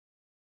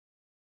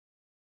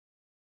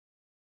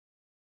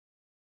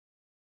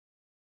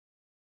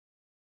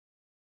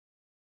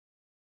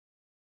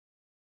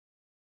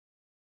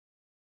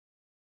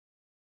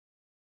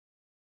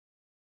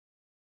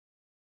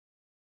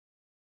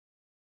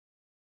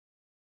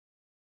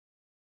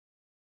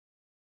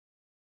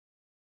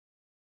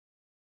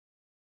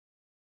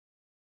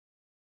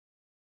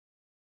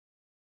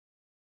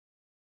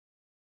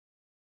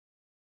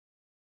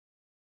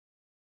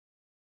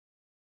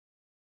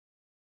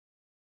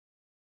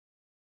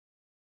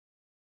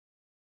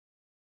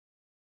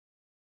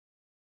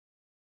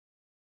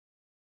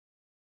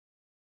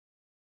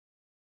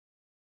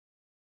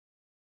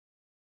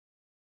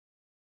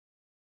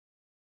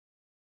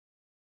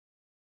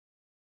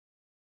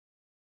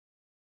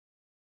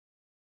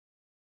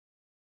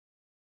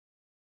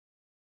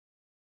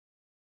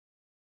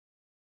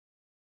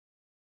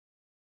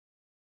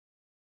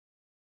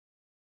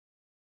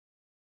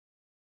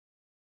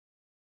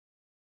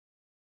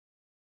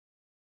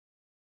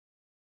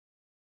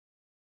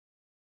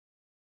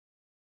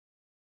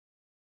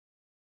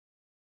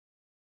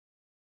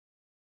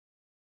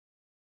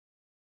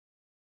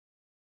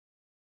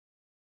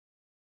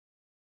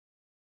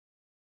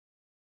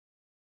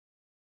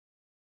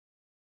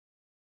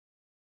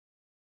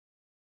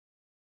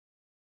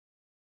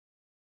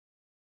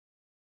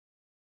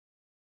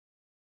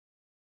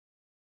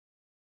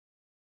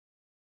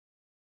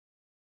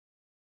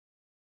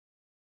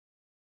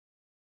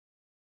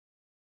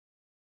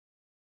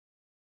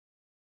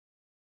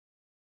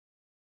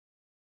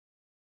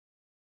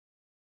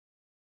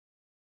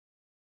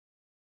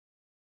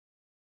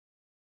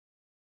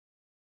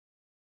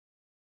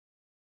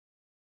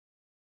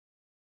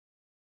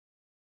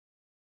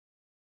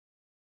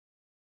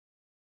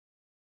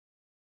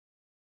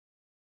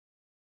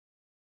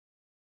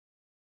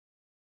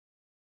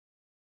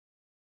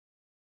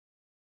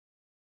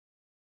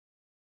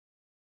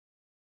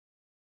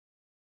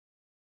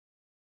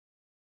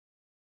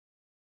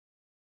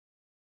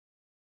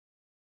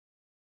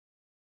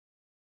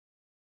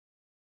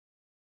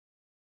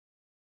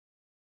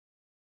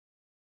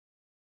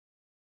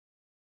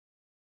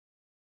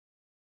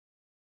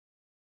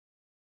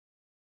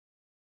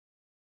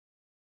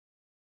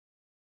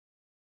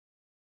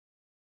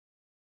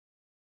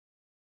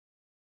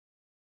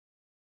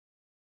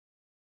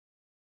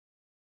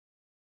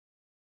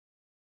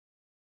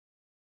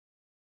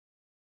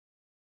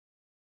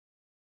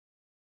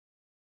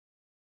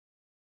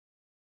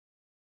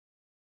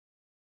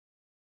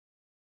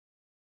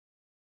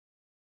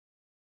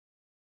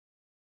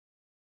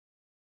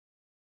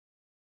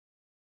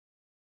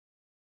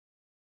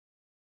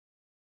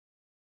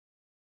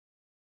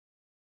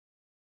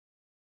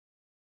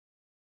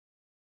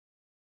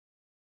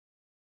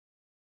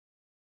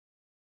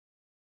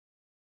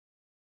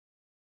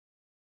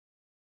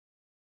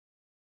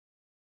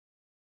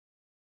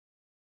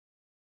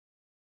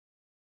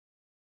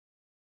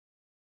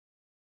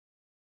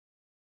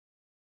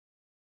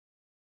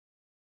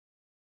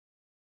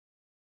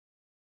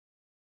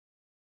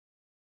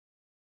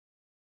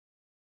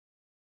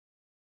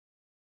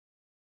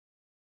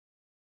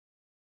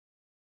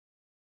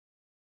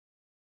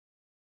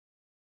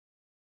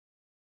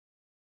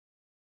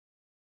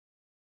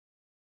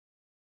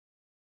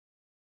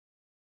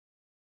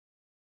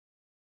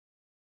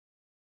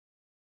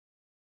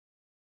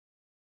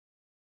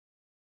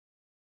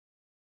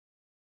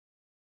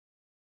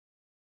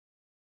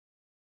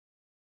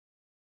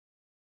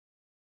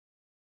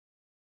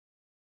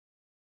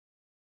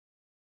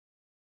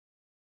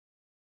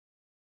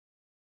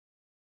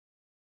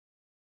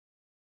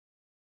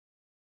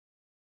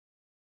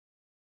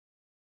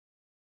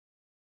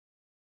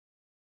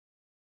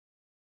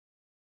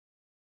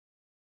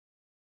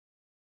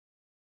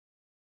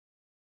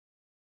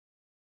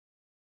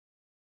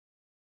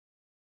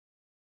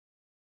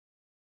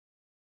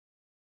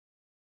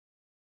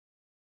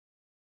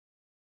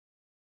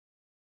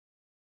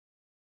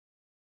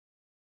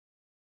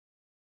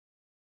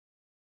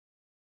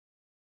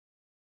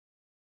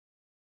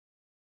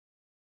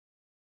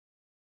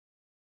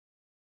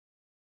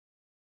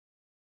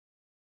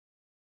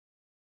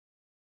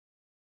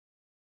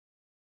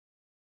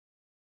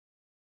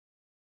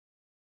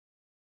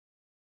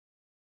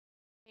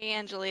Hey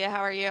Angelia,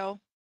 how are you?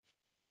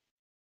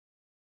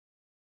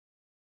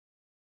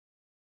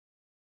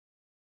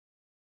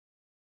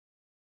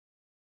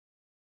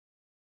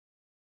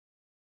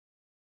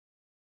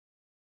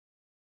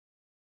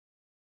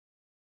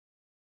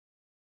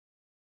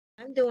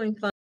 I'm doing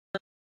fine.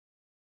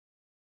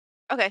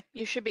 Okay,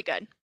 you should be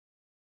good.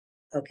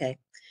 Okay.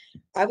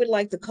 I would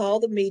like to call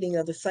the meeting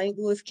of the St.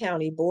 Louis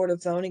County Board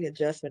of Zoning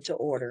Adjustment to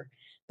order.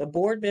 The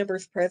board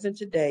members present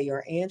today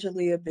are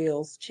Angelia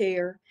Bills,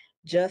 Chair,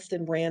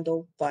 Justin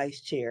Randall,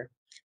 Vice Chair.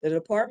 The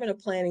Department of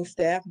Planning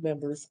staff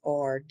members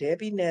are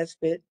Debbie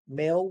Nesbitt,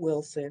 Mel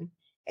Wilson,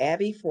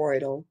 Abby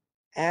Freudel,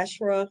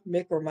 Ashra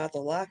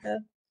Mikramathalaka,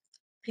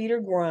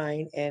 Peter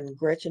Grine, and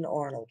Gretchen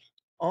Arnold.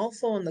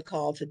 Also on the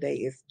call today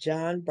is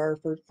John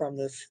Burford from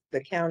the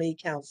County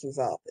Counsel's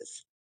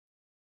Office.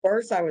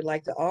 First, I would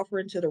like to offer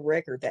into the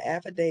record the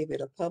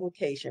affidavit of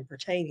publication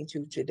pertaining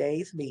to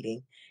today's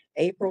meeting,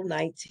 April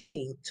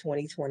 19th,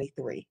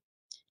 2023.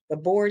 The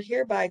board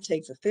hereby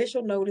takes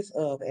official notice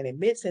of and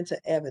admits into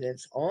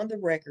evidence on the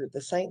record the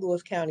St.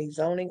 Louis County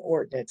Zoning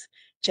Ordinance,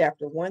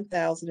 Chapter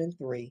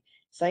 1003,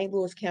 St.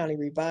 Louis County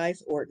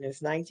Revised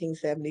Ordinance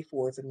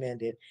 1974 as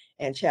amended,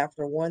 and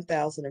Chapter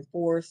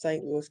 1004,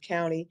 St. Louis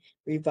County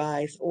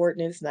Revised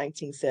Ordinance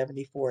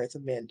 1974 as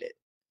amended.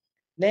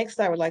 Next,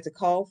 I would like to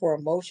call for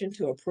a motion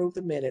to approve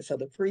the minutes of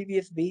the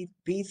previous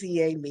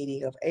BZA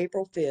meeting of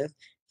April 5th,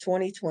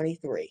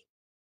 2023.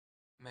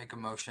 Make a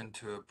motion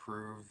to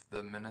approve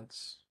the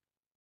minutes.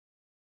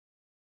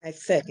 I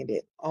second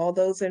it. All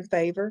those in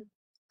favor?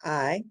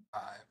 Aye.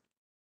 Aye.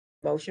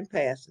 Motion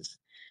passes.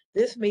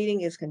 This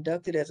meeting is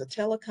conducted as a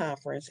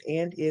teleconference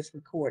and is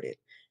recorded.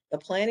 The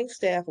planning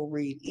staff will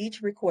read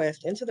each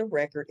request into the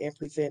record and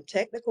present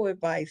technical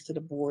advice to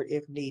the board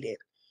if needed.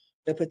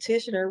 The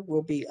petitioner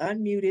will be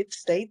unmuted,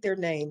 state their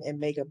name, and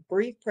make a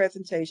brief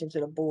presentation to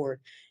the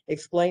board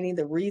explaining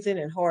the reason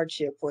and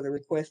hardship for the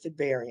requested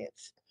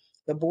variance.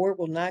 The board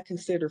will not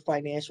consider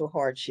financial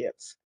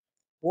hardships.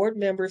 Board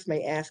members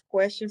may ask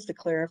questions to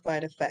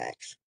clarify the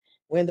facts.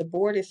 When the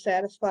board is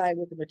satisfied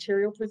with the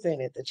material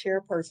presented, the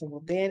chairperson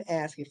will then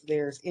ask if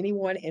there is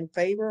anyone in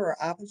favor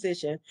or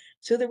opposition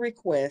to the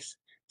request.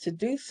 To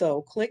do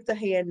so, click the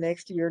hand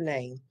next to your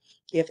name.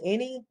 If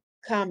any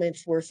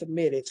comments were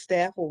submitted,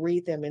 staff will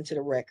read them into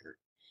the record.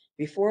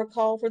 Before a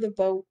call for the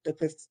vote, the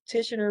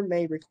petitioner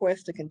may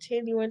request a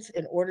continuance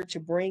in order to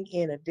bring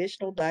in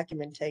additional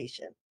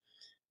documentation.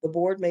 The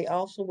board may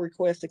also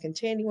request a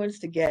continuance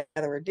to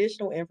gather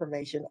additional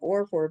information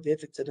or for a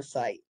visit to the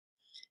site.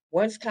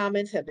 Once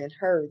comments have been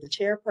heard, the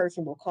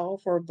chairperson will call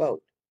for a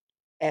vote.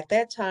 At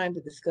that time,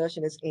 the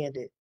discussion is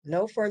ended.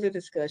 No further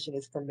discussion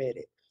is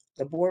permitted.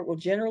 The board will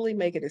generally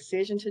make a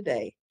decision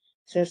today.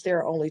 Since there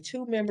are only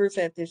two members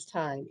at this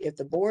time, if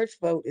the board's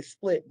vote is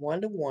split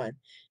 1-1,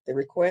 the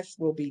request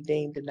will be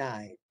deemed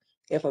denied.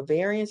 If a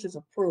variance is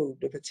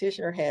approved, the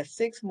petitioner has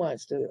 6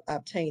 months to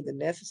obtain the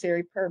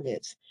necessary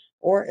permits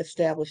or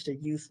establish the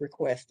use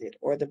requested,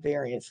 or the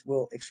variance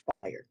will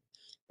expire.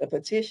 The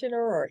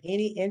petitioner or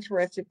any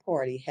interested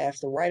party has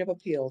the right of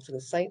appeal to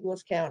the St.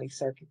 Louis County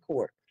Circuit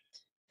Court.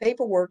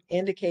 Paperwork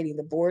indicating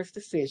the board's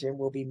decision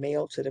will be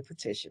mailed to the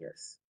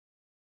petitioners.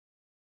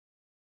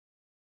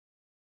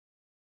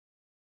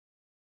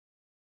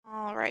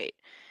 All right.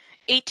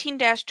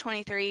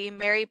 18-23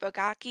 Mary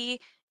Bogacki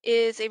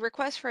is a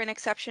request for an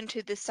exception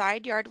to the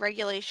side yard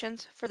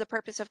regulations for the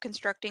purpose of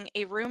constructing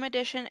a room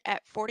addition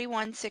at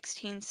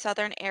 4116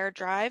 Southern Air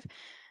Drive,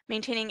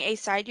 maintaining a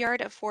side yard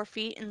of 4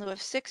 feet in lieu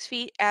of 6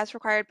 feet as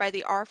required by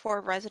the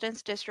R4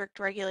 Residence District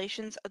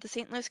regulations of the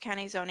St. Louis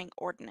County Zoning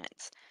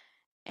Ordinance.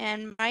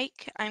 And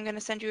Mike, I'm going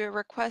to send you a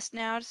request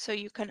now so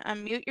you can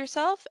unmute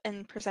yourself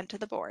and present to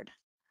the board.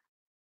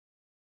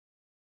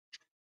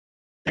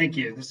 Thank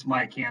you. This is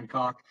Mike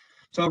Hancock.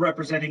 So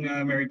representing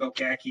Mary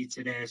Bokacki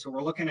today. So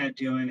we're looking at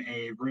doing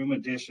a room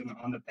addition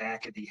on the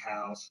back of the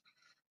house.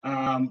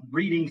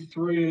 Reading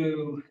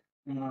through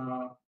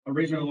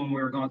originally when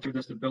we were going through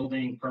this, the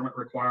building permit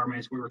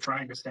requirements, we were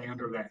trying to stay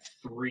under that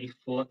 3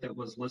 foot that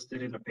was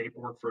listed in the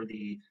paperwork for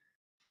the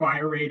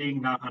fire rating,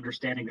 not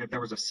understanding that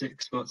there was a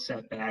 6 foot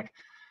setback.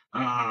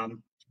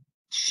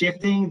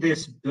 Shifting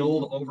this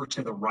build over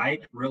to the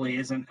right really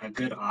isn't a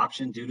good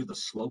option due to the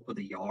slope of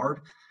the yard.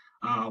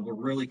 We're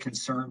really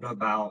concerned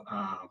about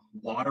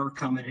water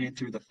coming in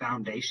through the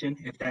foundation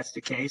if that's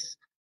the case.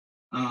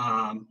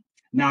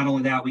 Not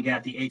only that, we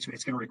got the HVAC.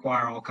 It's going to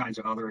require all kinds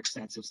of other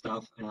extensive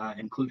stuff,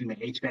 including the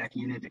HVAC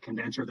unit, the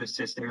condenser that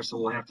sits there. So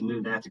we'll have to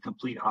move that to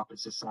complete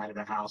opposite side of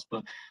the house.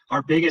 But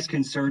our biggest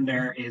concern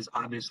there is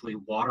obviously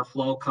water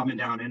flow coming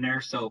down in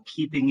there. So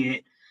keeping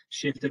it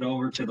shifted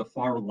over to the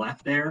far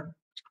left there,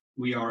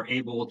 we are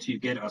able to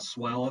get a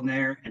swell in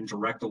there and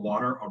direct the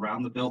water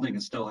around the building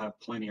and still have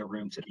plenty of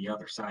room to the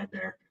other side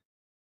there.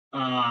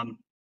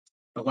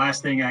 The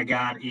last thing I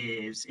got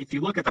is if you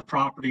look at the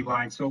property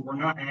line, so we're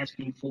not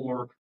asking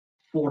for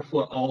 4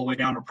 foot all the way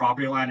down the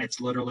property line.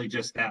 It's literally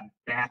just that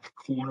back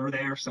corner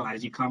there. So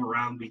as you come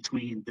around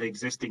between the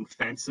existing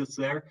fences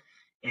there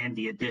and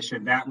the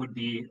addition, that would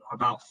be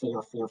about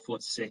 4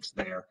 foot 6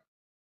 there.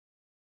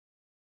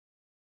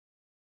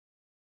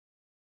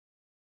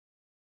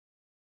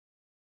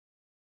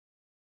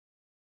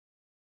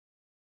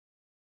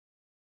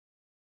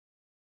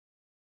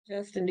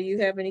 Justin, do you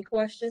have any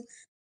questions?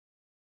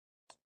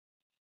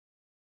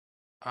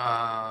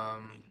 I,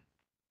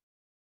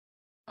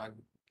 I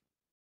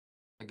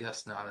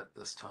guess not at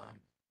this time.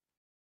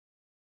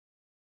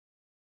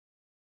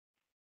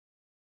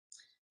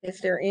 Is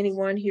there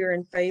anyone here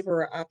in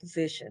favor or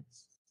opposition?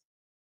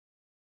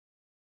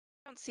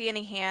 I don't see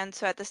any hands,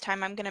 so at this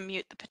time I'm going to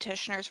mute the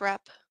petitioner's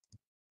rep.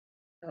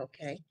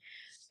 Okay.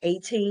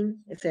 18,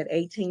 is that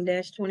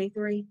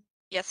 18-23?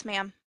 Yes,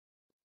 ma'am.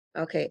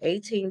 Okay,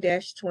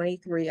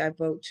 18-23, I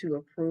vote to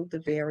approve the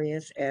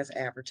variance as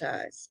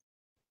advertised.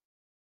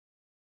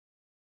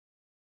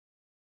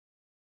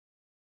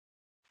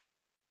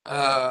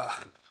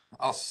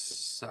 I'll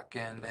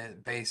second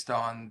it based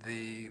on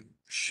the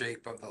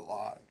shape of the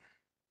lot.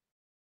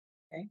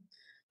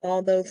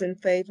 All those in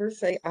favor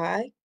say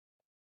aye.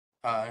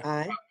 Aye.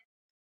 Aye.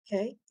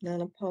 Okay,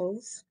 none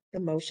opposed. The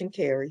motion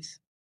carries.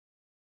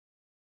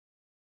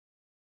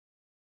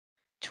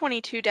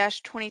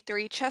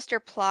 22-23 Chester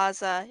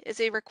Plaza is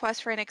a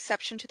request for an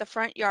exception to the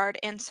front yard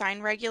and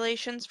sign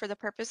regulations for the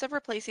purpose of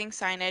replacing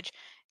signage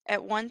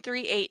at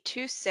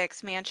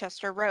 13826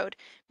 Manchester Road,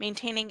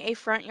 maintaining a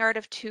front yard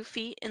of 2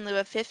 feet in lieu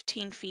of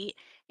 15 feet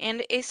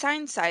and a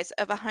sign size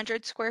of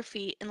 100 square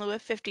feet in lieu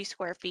of 50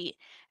 square feet,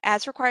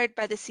 as required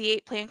by the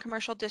C8 Plan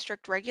Commercial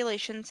District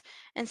Regulations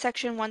and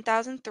Section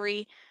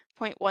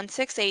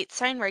 1003.168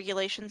 sign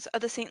regulations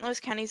of the St. Louis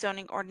County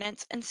Zoning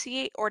Ordinance and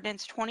C8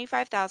 Ordinance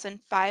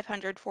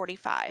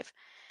 25,545.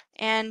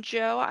 And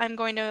Joe, I'm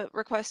going to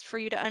request for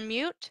you to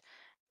unmute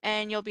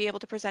and you'll be able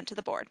to present to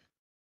the board.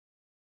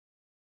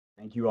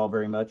 Thank you all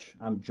very much.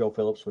 I'm Joe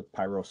Phillips with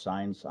Pyro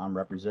Signs. I'm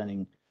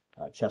representing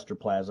Chester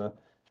Plaza.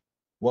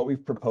 What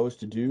we've proposed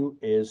to do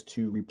is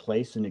to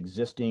replace an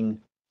existing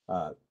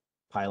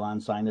pylon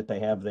sign that they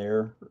have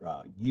there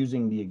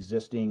using the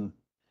existing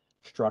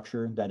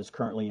structure that is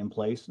currently in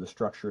place, the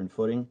structure and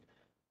footing.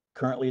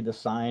 Currently, the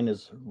sign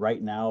is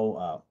right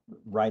now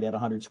right at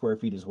 100 square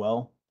feet as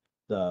well.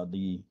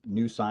 The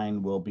new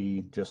sign will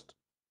be just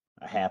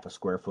a half a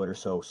square foot or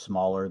so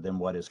smaller than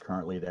what is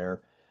currently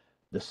there.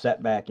 The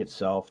setback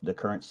itself, the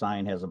current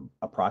sign has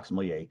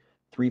approximately a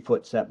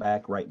 3-foot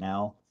setback right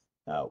now.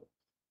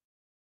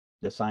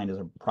 The sign is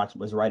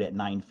right at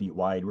 9 feet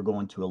wide. We're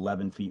going to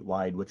 11 feet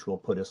wide, which will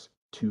put us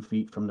 2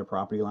 feet from the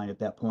property line at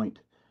that point.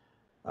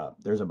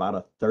 There's about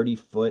a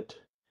 30-foot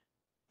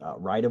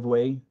right of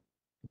way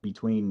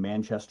between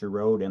Manchester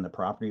Road and the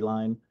property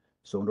line.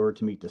 So in order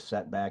to meet the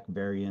setback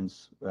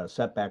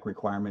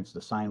requirements,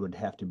 the sign would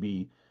have to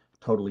be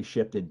totally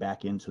shifted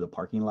back into the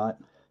parking lot.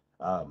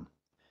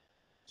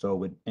 So it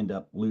would end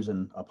up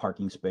losing a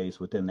parking space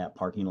within that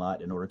parking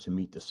lot in order to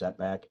meet the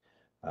setback.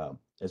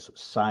 As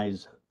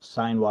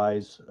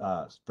sign-wise,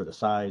 for the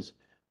size,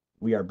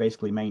 we are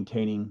basically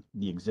maintaining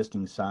the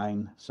existing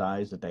sign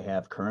size that they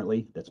have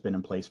currently that's been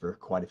in place for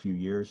quite a few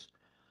years.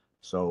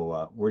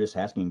 So we're just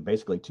asking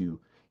basically to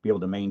be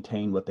able to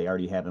maintain what they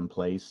already have in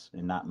place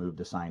and not move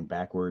the sign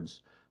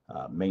backwards,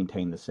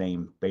 maintain the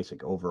same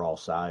basic overall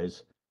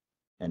size,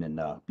 and then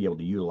be able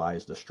to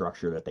utilize the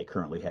structure that they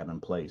currently have in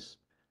place.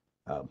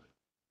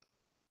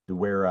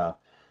 Where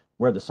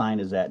the sign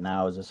is at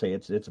now, as I say,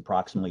 it's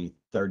approximately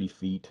 30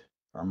 feet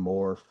or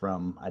more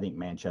from, I think,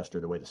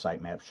 Manchester, the way the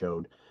site map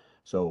showed.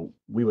 So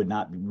we would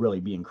not really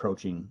be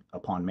encroaching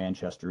upon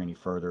Manchester any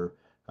further.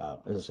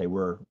 As I say,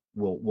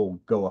 we'll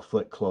go a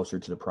foot closer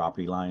to the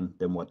property line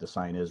than what the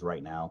sign is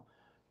right now.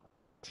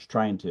 Just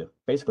trying to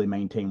basically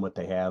maintain what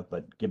they have,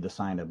 but give the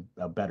sign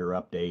a better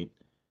update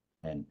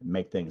and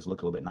make things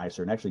look a little bit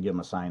nicer and actually give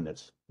them a sign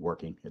that's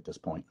working at this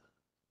point.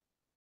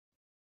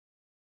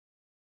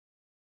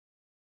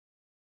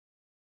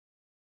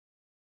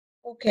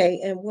 Okay,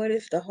 and what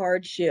is the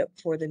hardship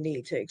for the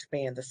need to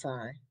expand the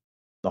sign?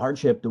 The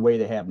hardship, the way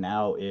they have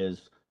now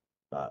is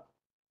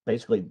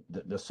basically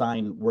the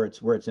sign where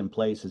it's in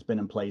place has been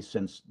in place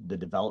since the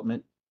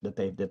development that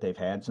they've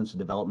had since the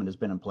development has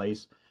been in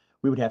place.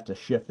 We would have to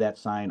shift that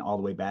sign all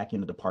the way back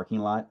into the parking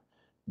lot.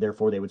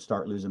 Therefore, they would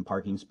start losing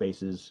parking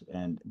spaces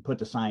and put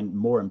the sign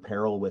more in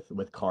peril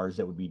with cars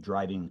that would be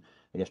driving,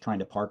 I guess, trying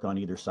to park on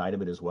either side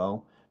of it as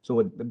well. So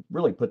it would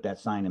really put that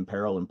sign in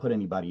peril and put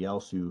anybody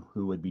else who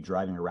would be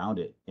driving around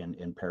it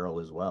in peril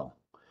as well.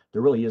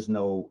 There really is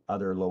no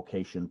other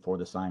location for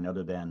the sign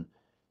other than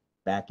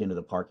back into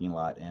the parking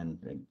lot,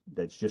 and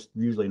that's just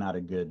usually not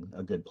a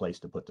good place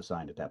to put the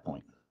sign at that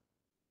point.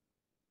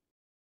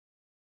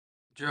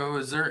 Joe,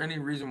 is there any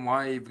reason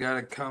why you've got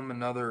to come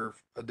another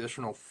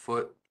additional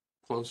foot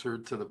closer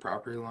to the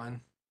property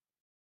line?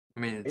 I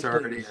mean, it's Basically,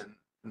 already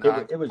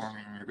it was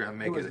non-conforming. You're going to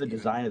make it was it the even.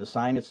 design of the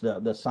sign. It's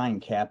the sign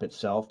cap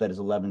itself that is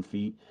 11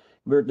 feet.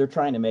 They're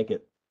trying to make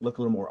it look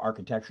a little more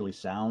architecturally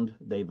sound.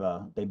 They've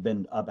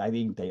been up. I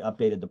think they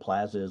updated the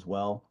plaza as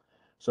well.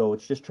 So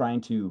it's just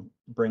trying to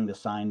bring the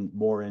sign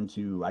more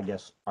into, I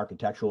guess,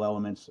 architectural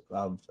elements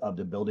of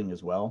the building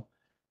as well.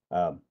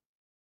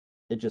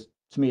 It just,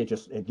 to me,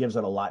 it gives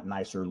it a lot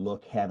nicer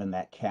look having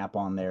that cap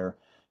on there.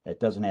 It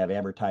doesn't have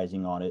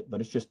advertising on it, but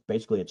it's just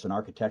basically it's an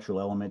architectural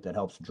element that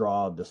helps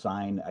draw the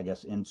sign, I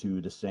guess, into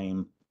the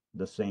same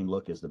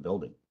look as the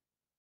building.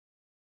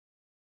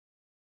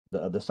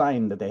 The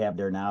sign that they have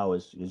there now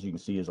is, as you can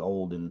see, is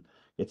old, and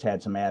it's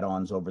had some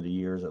add-ons over the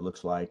years, it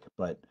looks like,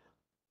 but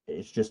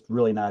it's just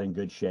really not in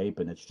good shape,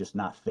 and it's just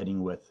not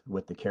fitting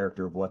with the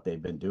character of what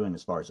they've been doing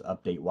as far as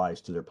update wise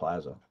to their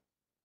plaza.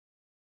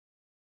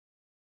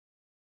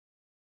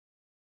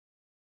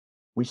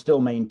 We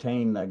still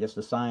maintain, I guess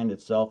the sign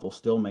itself will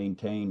still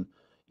maintain,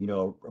 you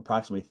know,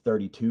 approximately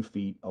 32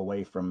 feet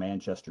away from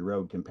Manchester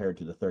Road compared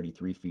to the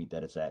 33 feet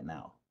that it's at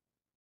now.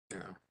 Yeah.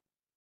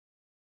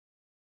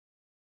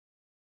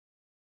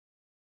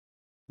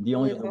 The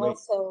Will only it other way,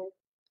 also,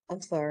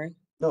 I'm sorry.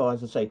 no, I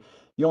was gonna say,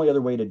 the only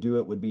other way to do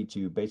it would be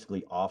to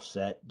basically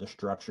offset the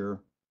structure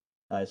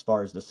as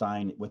far as the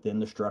sign within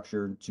the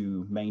structure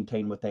to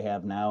maintain what they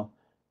have now.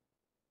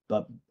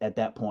 But at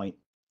that point,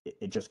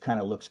 it just kind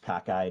of looks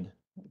cockeyed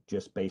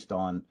just based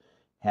on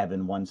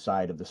having one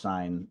side of the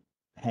sign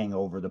hang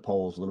over the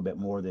poles a little bit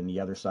more than the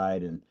other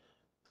side. And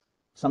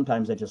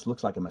sometimes that just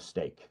looks like a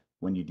mistake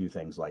when you do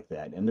things like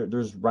that. And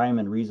there's rhyme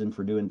and reason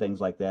for doing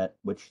things like that,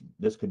 which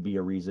this could be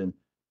a reason,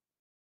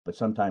 but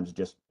sometimes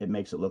just it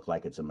makes it look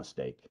like it's a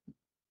mistake.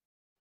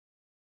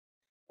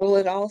 Will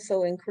it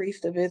also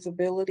increase the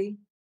visibility?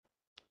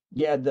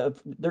 Yeah,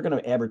 they're going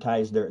to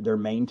advertise their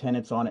main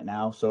tenants on it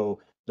now.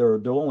 So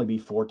there'll only be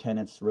 4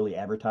 tenants really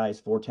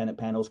advertised, 4 tenant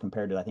panels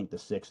compared to I think the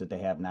 6 that they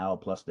have now,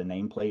 plus the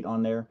nameplate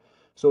on there.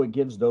 So it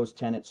gives those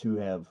tenants who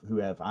have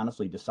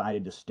honestly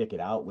decided to stick it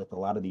out with a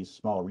lot of these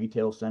small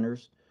retail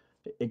centers,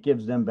 it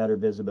gives them better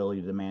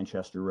visibility to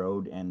Manchester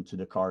Road and to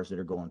the cars that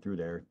are going through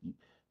there.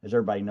 As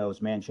everybody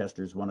knows,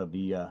 Manchester is one of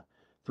the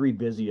 3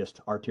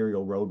 busiest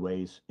arterial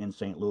roadways in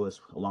St. Louis,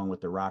 along with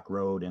the Rock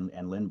Road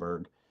and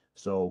Lindbergh.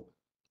 So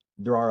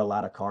there are a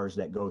lot of cars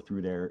that go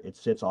through there. It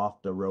sits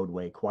off the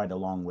roadway quite a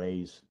long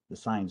ways. The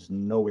sign's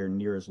nowhere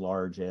near as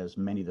large as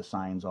many of the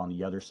signs on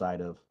the other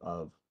side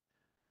of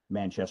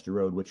Manchester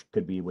Road, which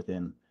could be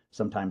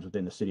sometimes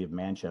within the city of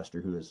Manchester,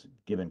 who has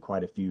given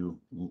quite a few,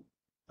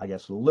 I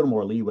guess, a little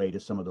more leeway to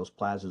some of those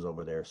plazas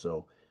over there.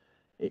 So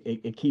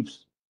it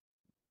keeps,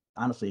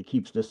 honestly, it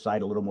keeps this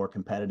site a little more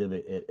competitive.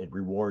 It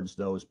rewards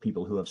those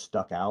people who have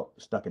stuck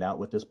it out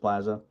with this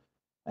plaza,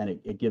 and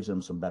it gives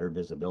them some better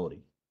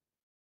visibility.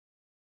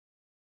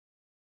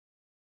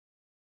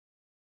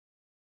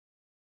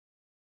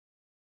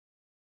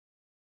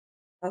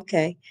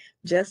 Okay.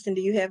 Justin,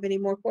 do you have any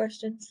more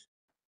questions?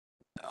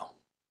 No.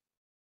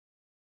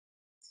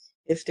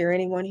 Is there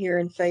anyone here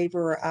in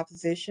favor or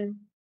opposition?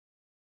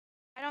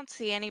 I don't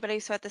see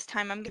anybody, so at this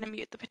time I'm going to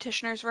mute the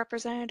petitioner's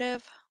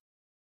representative.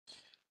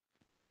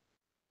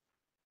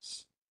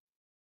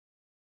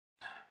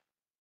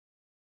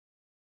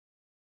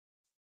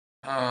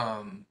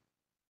 Um,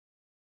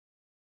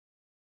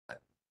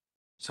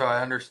 so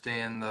I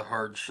understand the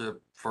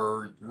hardship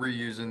for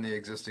reusing the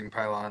existing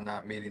pylon,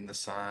 not meeting the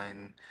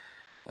sign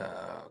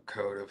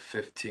code of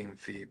 15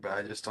 feet, but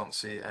I just don't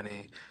see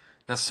any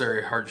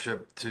necessary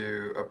hardship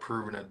to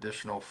approve an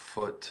additional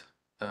foot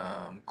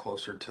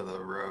closer to the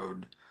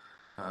road.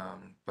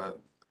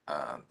 But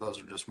those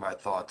are just my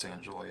thoughts,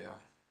 Angelia.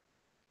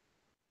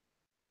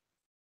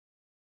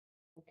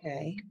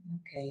 Okay,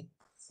 okay.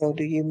 So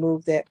do you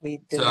move that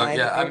we So deny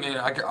the yeah, I vote? mean,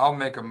 I'll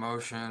make a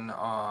motion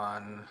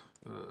on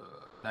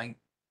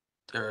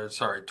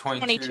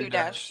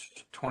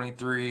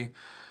 22-23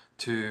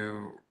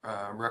 to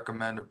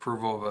recommend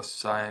approval of a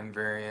sign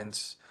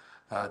variance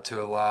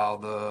to allow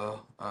the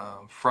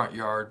front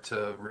yard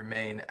to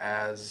remain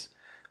as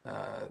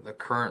the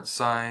current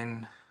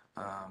sign,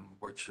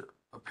 which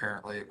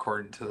apparently,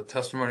 according to the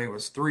testimony,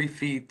 was 3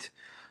 feet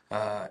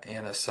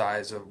and a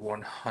size of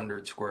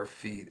 100 square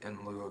feet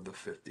in lieu of the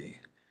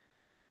 50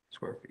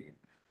 square feet.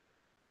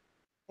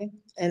 Okay,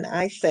 and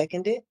I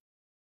second it.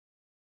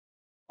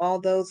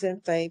 All those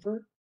in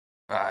favor?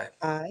 Aye.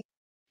 Aye.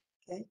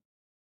 Okay.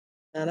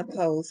 None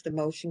opposed, the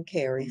motion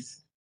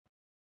carries.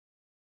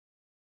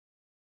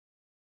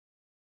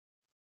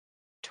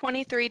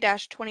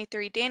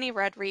 23-23 Danny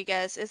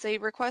Rodriguez is a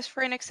request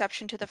for an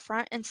exception to the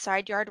front and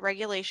side yard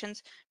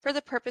regulations for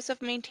the purpose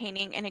of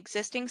maintaining an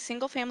existing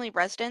single-family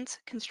residence,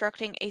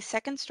 constructing a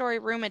second-story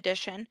room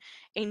addition,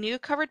 a new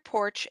covered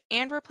porch,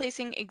 and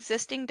replacing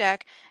existing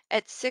deck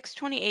at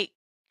 628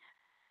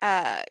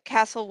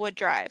 Castlewood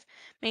Drive,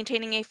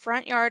 maintaining a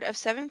front yard of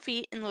 7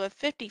 feet in lieu of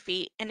 50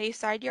 feet and a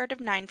side yard of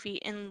 9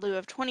 feet in lieu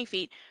of 20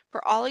 feet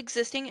for all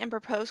existing and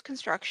proposed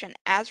construction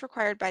as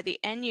required by the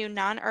NU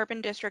non-urban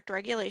district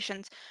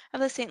regulations of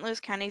the St. Louis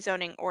County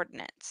zoning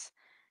ordinance.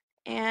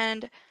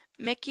 And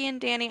Mickey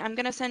and Danny, I'm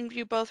going to send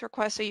you both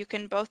requests so you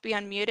can both be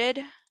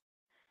unmuted.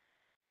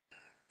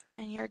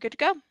 And you're good to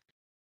go.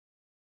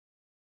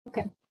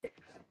 Okay.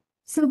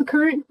 So the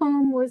current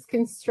home was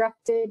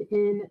constructed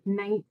in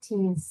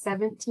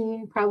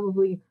 1917,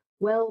 probably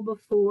well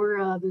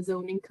before the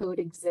zoning code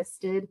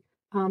existed.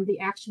 The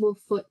actual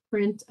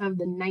footprint of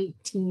the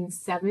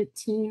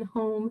 1917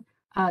 home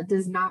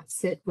does not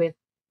sit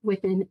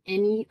within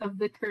any of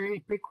the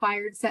current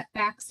required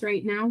setbacks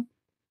right now.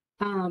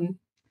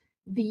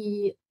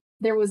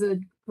 There was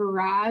a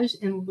garage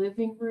and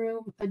living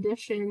room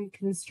addition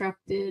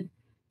constructed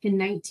in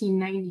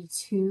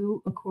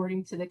 1992,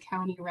 according to the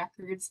county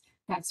records.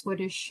 That's what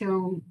is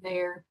shown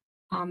there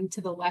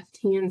to the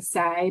left-hand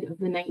side of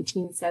the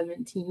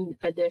 1917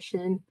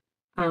 edition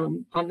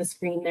on the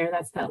screen there.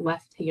 That's that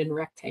left-hand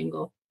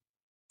rectangle.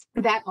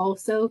 That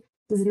also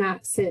does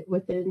not sit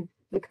within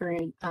the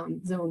current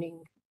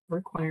zoning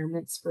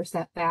requirements for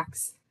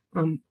setbacks.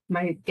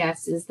 My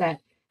guess is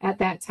that at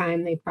that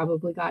time, they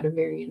probably got a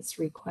variance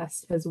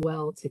request as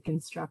well to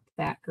construct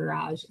that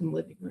garage and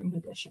living room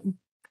addition.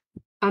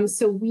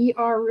 So we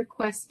are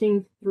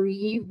requesting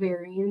 3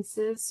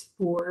 variances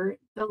for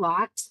the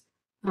lot.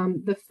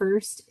 The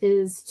first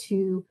is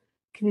to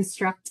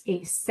construct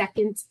a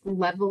second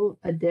level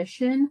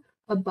addition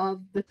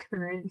above the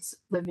current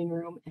living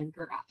room and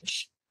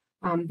garage.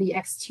 The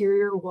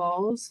exterior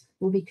walls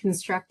will be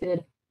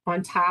constructed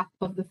on top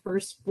of the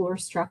first floor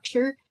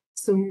structure,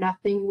 so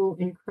nothing will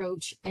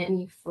encroach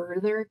any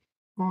further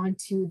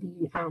onto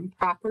the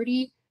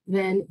property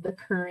than the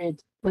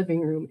current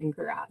living room and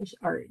garage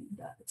already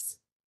does.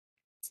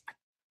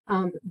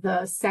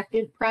 The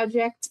second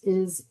project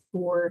is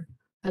for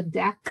a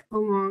deck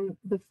along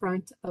the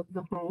front of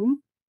the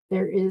home.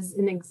 There is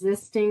an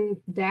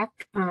existing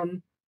deck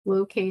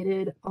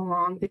located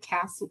along the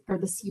Castle or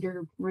the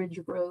Cedar Ridge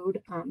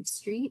Road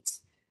street.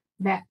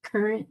 That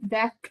current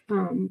deck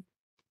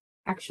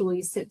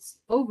actually sits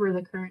over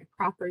the current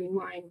property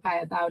line by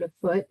about a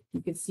foot.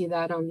 You can see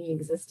that on the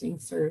existing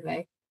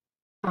survey.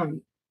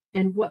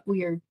 And what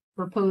we are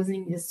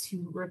proposing is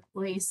to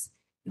replace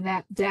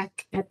that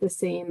deck at the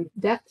same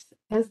depth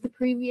as the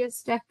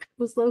previous deck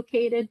was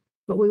located,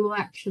 but we will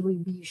actually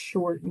be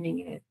shortening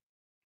it.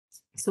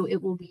 So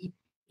it will be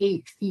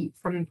 8 feet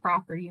from the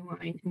property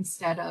line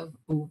instead of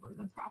over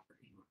the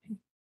property line.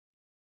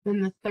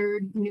 Then the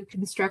third new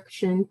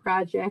construction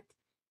project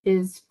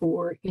is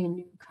for a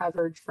new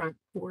covered front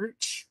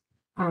porch.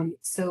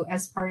 So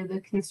as part of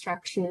the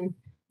construction,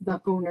 the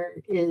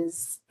owner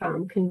is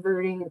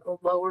converting a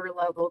lower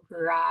level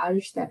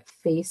garage that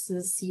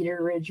faces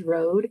Cedar Ridge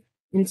Road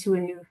into a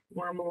new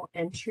formal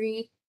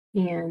entry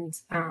and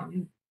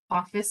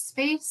office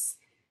space.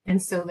 And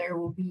so there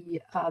will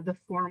be the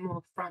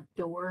formal front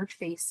door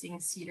facing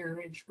Cedar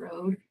Ridge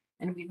Road.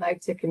 And we'd like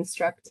to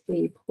construct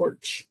a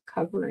porch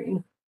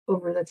covering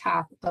over the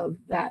top of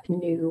that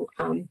new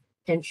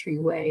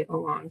entryway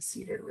along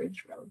Cedar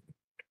Ridge Road.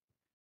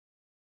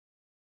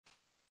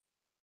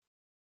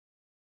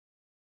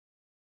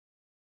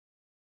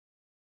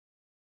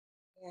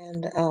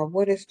 And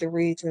what is the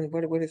reason,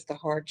 what is the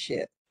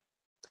hardship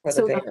for the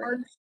So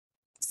variance?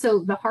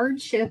 the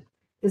hardship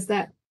is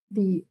that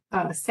the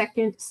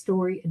second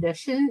story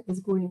addition is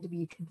going to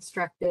be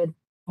constructed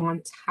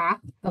on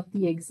top of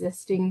the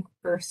existing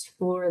first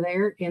floor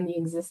there and the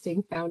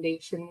existing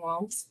foundation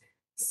walls.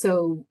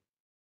 So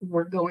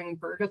we're going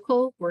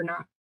vertical. We're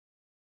not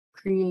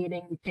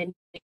creating anything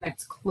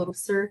that's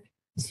closer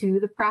to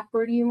the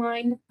property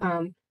line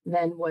than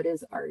what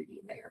is already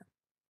there.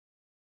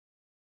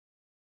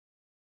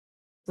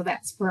 So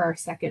that's for our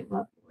second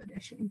level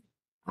addition.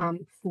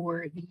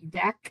 For the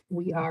deck,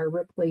 we are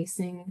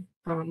replacing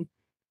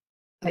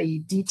a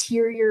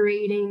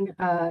deteriorating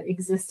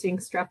existing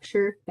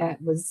structure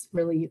that was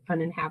really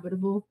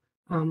uninhabitable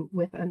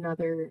with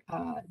another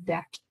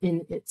deck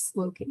in its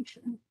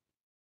location.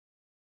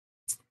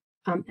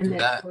 And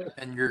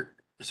then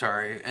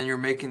you're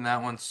making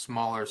that one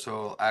smaller, so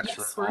it'll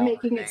actually yes, we're all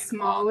making remain it on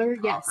smaller.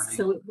 the Yes, property?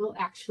 so it will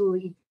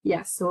actually,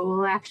 yes, so it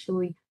will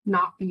actually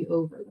not be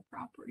over the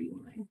property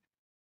line.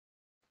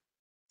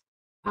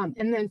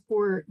 And then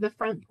for the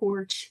front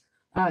porch,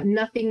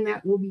 nothing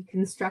that will be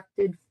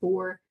constructed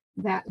for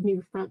that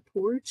new front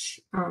porch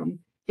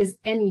is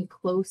any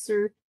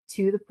closer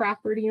to the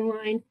property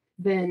line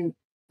than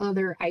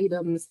other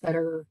items that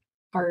are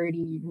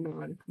already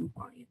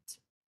non-compliant.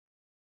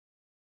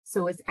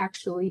 So it's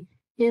actually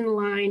in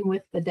line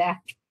with the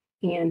deck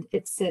and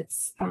it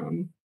sits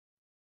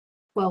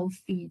 12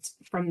 feet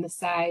from the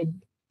side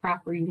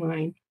property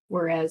line,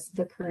 whereas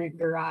the current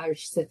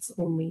garage sits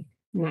only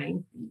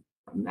 9 feet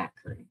from that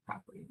current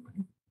property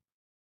line.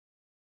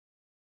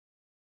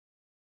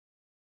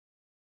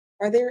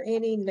 Are there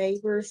any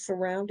neighbors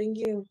surrounding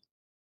you?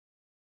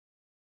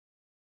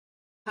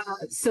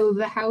 So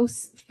the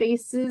house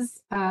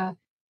faces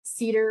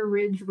Cedar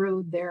Ridge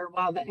Road there,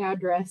 while the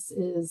address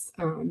is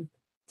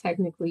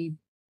technically,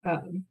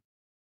 I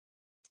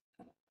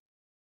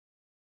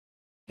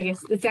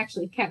guess it's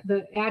actually,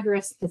 the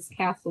address is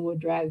Castlewood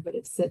Drive, but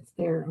it sits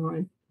there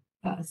on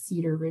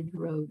Cedar Ridge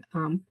Road.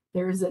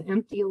 There's an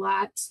empty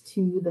lot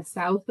to the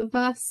south of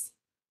us.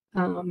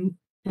 And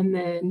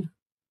then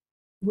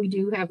we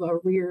do have a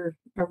rear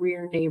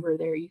neighbor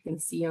there. You can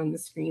see on the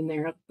screen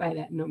there by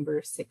that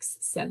number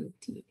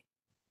 617.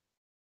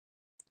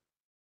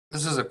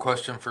 This is a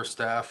question for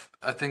staff.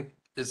 I think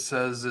it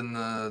says in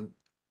the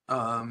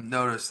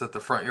notice that the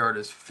front yard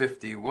is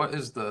 50. What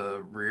is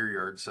the rear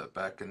yard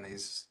setback in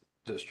these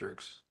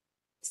districts?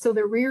 So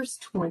the rear's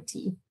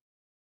 20.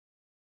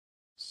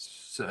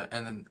 So,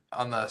 and then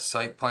on the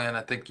site plan,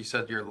 I think you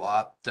said your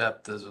lot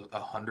depth is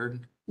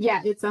 100.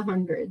 Yeah, it's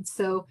 100.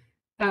 So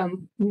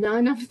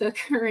None of the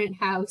current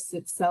house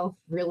itself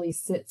really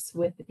sits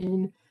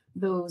within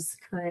those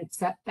current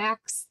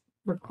setbacks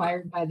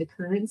required by the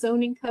current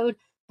zoning code,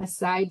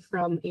 aside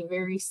from a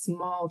very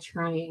small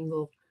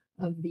triangle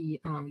of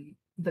the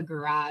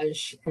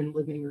garage and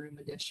living room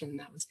addition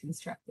that was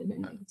constructed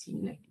in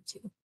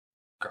 1992.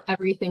 Okay.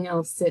 Everything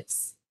else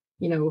sits,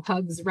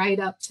 hugs right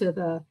up to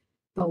the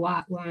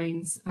lot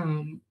lines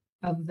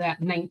of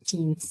that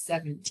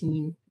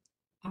 1917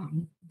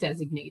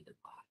 designated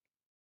lot.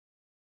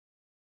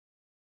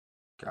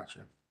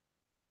 Gotcha.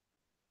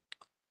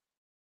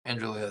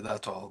 Angelia,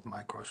 that's all of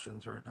my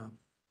questions right now.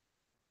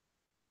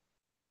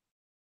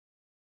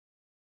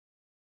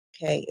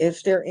 Okay,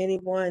 is there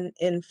anyone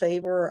in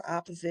favor or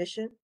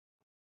opposition?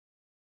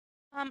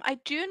 I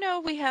do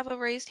know we have a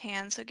raised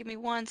hand, so give me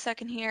 1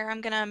 second here.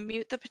 I'm gonna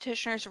mute the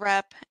petitioner's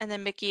rep, and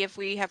then Mickey, if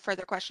we have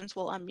further questions,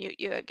 we'll unmute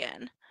you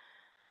again.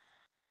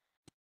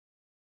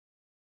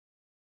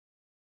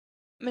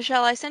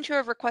 Michelle, I sent you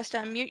a request to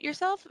unmute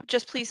yourself.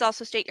 Just please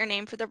also state your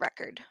name for the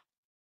record.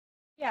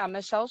 Yeah,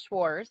 Michelle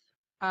Schwartz.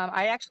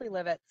 I actually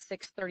live at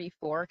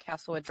 634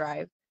 Castlewood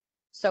Drive.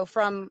 So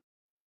from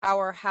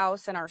our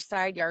house and our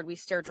side yard, we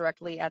stare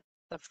directly at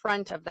the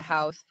front of the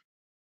house.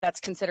 That's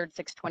considered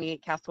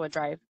 628 Castlewood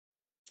Drive.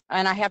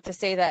 And I have to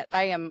say that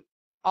I am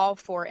all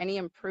for any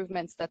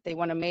improvements that they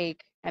want to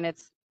make. And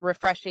it's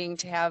refreshing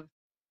to have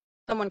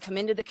someone come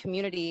into the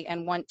community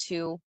and want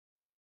to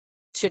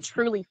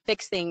truly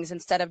fix things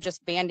instead of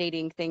just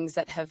band-aiding things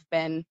that have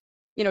been,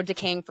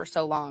 decaying for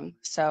so long.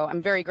 So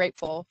I'm very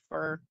grateful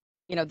for,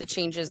 the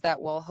changes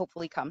that will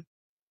hopefully come.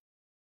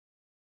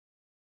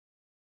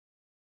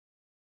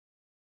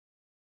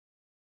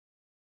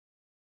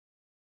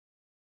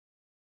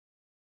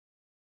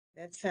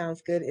 That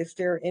sounds good. Is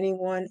there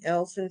anyone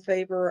else in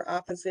favor or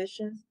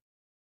opposition?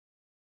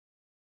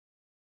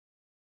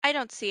 I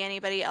don't see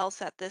anybody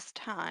else at this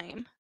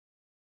time.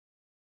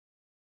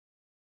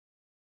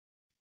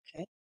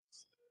 Okay.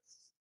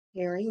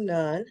 Hearing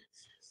none.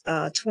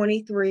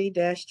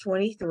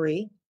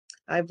 23-23.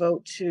 I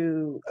vote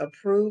to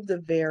approve the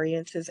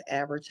variances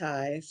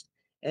advertised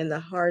and the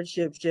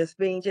hardships just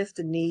being just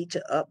the need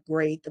to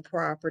upgrade the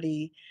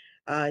property.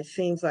 It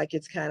seems like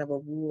it's kind of a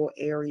rural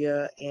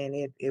area and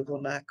it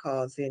will not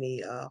cause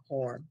any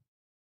harm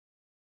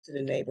to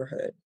the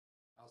neighborhood.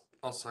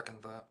 I'll second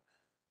that.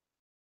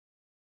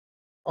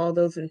 All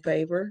those in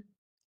favor?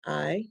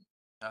 Aye.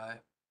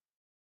 Aye.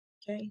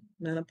 Okay,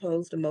 none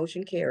opposed. The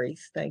motion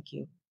carries. Thank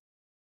you.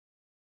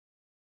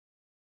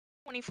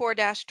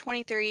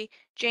 24-23,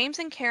 James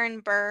and Karen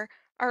Burr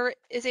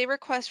is a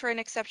request for an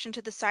exception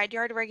to the side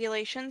yard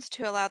regulations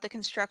to allow the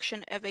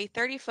construction of a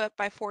 30-foot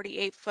by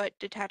 48-foot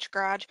detached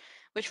garage,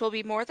 which will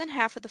be more than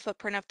half of the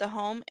footprint of the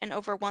home and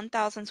over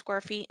 1,000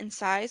 square feet in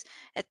size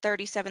at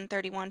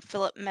 3731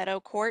 Phillip Meadow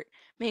Court,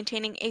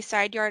 maintaining a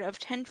side yard of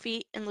 10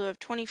 feet in lieu of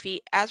 20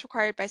 feet as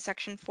required by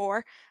Section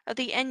 4 of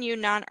the NU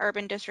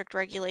Non-Urban District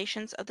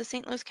Regulations of the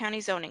St. Louis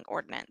County Zoning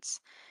Ordinance.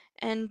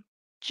 And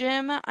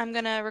Jim, I'm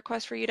going to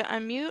request for you to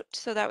unmute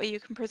so that way you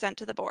can present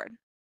to the board.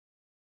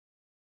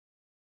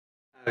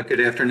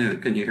 Good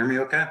afternoon. Can you hear me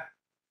okay?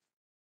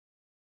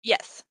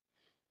 Yes.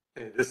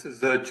 Okay, this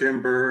is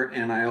Jim Burr,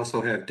 and I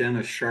also have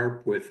Dennis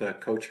Sharp with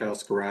Coach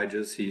House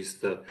Garages. He's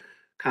the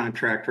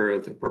contractor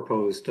of the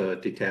proposed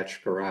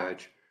detached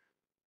garage.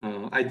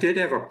 I did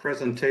have a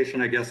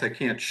presentation. I guess I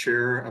can't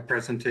share a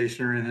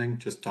presentation or anything,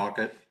 just talk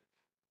it.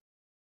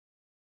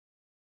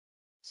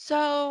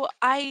 So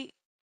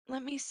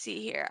let me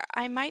see here.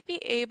 I might be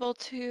able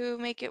to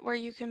make it where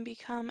you can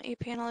become a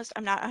panelist.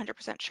 I'm not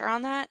 100% sure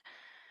on that.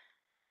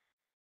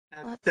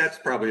 That's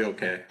probably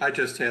okay. I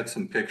just had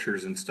some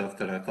pictures and stuff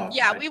that I thought.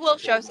 Yeah, we will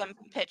show some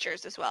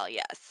pictures as well.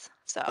 Yes.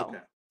 So. Okay.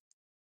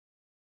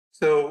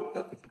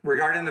 So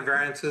regarding the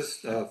variances,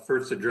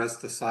 first address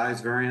the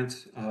size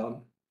variance.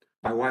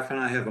 My wife and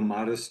I have a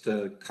modest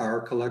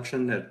car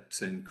collection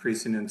that's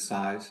increasing in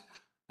size.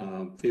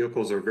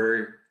 Vehicles are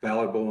very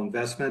valuable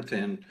investment,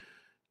 and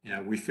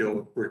we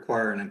feel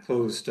require an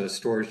enclosed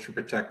storage to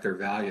protect their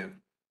value.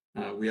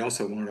 We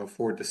also want to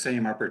afford the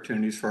same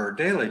opportunities for our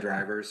daily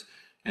drivers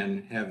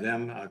and have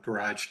them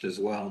garaged as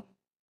well.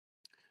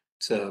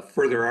 To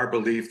further our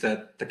belief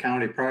that the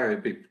county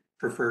probably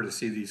prefer to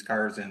see these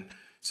cars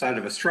inside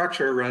of a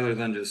structure rather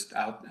than just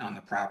out on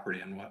the property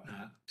and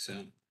whatnot.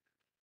 So,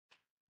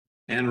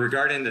 and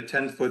regarding the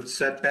 10-foot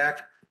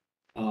setback,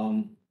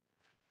 the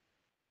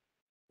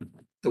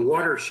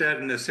watershed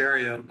in this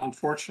area,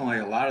 unfortunately,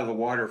 a lot of the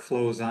water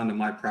flows onto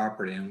my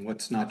property, and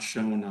what's not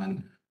shown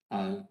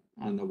on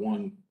the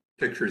one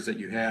pictures that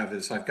you have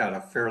is I've got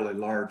a fairly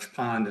large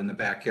pond in the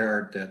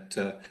backyard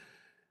that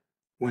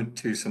went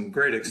to some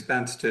great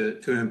expense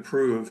to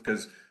improve,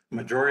 because the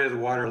majority of the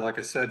water, like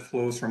I said,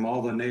 flows from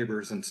all the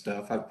neighbors and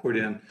stuff. I've put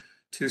in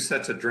 2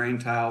 sets of drain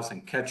tiles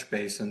and catch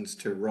basins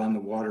to run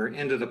the water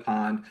into the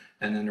pond,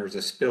 and then there's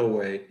a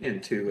spillway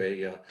into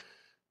a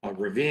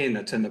ravine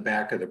that's in the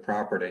back of the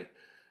property.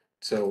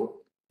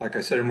 So like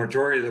I said, a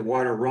majority of the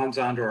water runs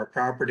onto our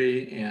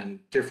property, and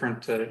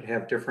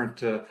have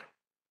different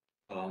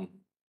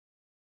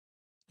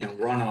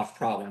runoff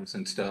problems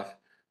and stuff.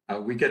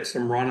 We get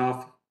some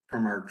runoff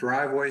from our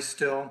driveway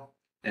still,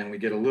 and we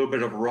get a little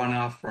bit of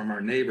runoff from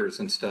our neighbors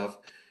and stuff.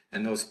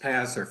 And those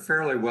paths are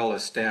fairly well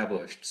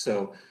established.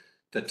 So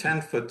the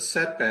 10-foot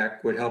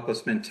setback would help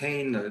us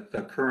maintain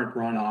the current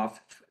runoff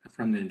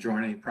from the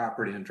adjoining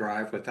property and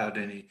drive without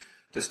any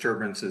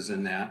disturbances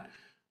in that.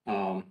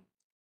 And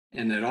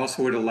it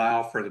also would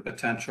allow for the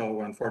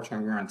potential,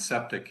 unfortunately, we're on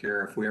septic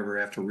here, if we ever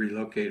have to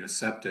relocate a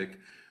septic,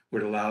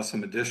 would allow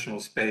some additional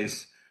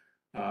space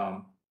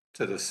to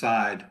the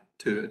side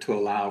to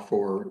allow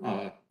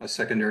for a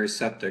secondary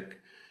septic.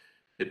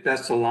 It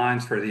best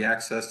aligns for the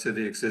access to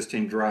the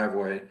existing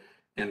driveway.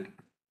 And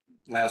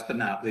last but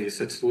not least,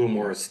 it's a little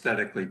more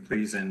aesthetically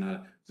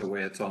pleasing the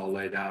way it's all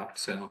laid out.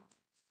 So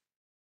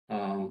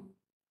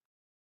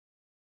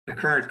the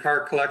current car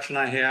collection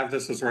I have,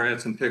 this is where I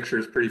had some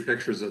pictures, pretty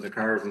pictures of the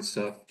cars and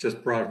stuff.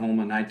 Just brought home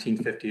a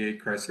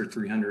 1958 Chrysler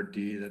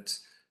 300D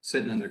that's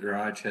sitting in the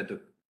garage. Had to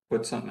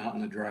put something out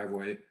in the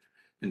driveway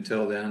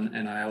until then.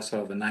 And I also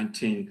have a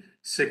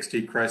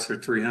 1960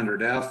 Chrysler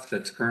 300F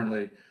that's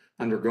currently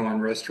undergoing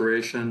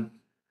restoration.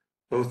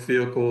 Both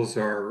vehicles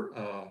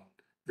are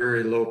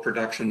very low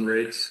production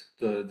rates.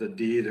 The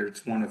D,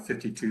 there's one of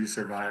 52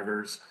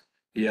 survivors.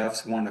 The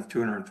F's one of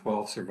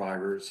 212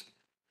 survivors.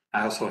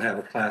 I also have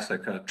a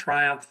classic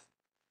Triumph,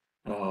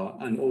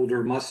 an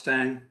older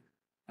Mustang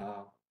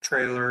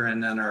trailer,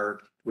 and then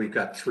we've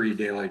got 3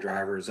 daily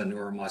drivers, a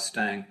newer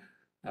Mustang,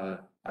 a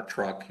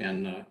truck,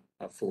 and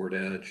a Ford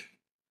Edge.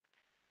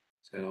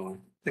 So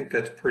I think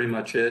that's pretty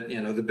much it.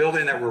 You know, the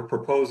building that we're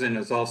proposing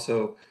is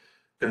also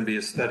going to be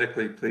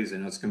aesthetically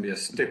pleasing. It's going to be a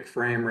stick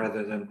frame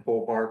rather than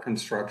pole bar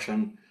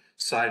construction.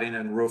 Siding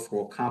and roof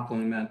will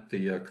complement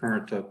the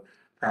current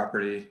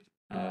property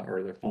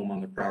or the home on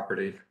the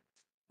property.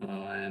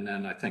 And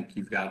then I think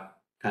you've got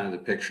kind of the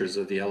pictures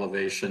of the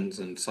elevations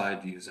and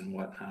side views and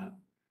whatnot.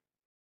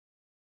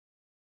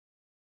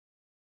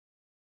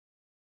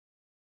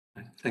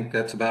 I think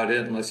that's about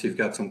it, unless you've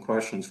got some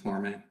questions for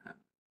me.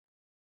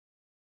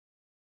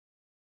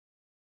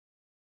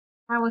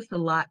 How is the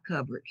lot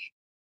coverage?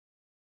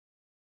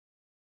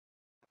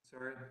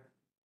 Sorry?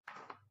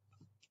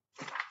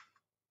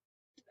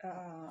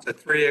 It's a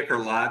 3-acre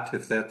lot,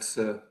 if that's,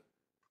 and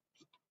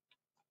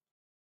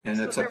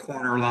it's a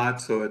corner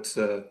lot, so it's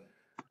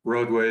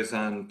roadways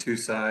on 2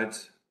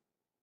 sides.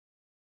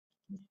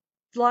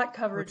 Lot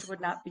coverage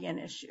would not be an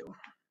issue.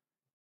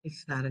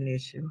 It's not an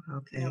issue,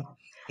 okay. No.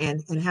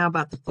 And how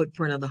about the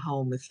footprint of the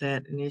home? Is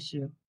that an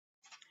issue?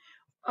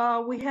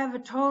 We have a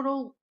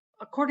total,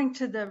 according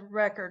to the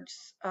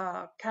records,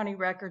 county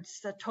records,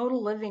 the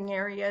total living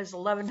area is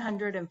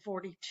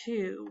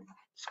 1,142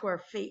 square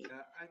feet.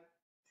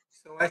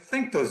 So I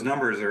think those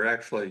numbers are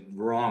actually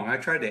wrong. I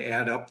tried to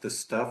add up the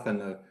stuff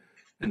and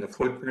the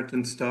footprint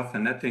and stuff,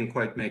 and that didn't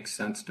quite make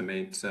sense to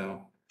me.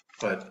 So,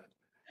 but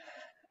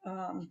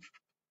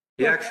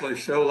you actually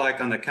show,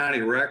 like on the county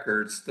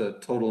records, the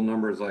total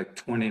number is like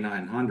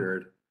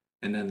 2,900,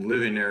 and then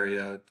living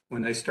area,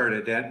 when they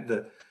started that,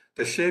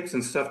 the shapes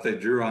and stuff they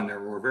drew on there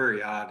were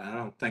very odd. I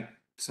don't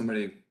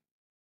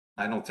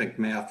think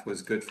math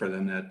was good for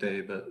them that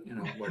day, but you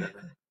know,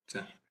 whatever.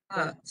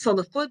 So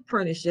the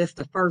footprint is just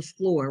the first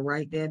floor,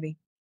 right, Debbie?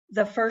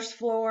 The first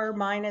floor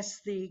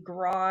minus the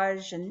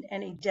garage and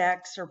any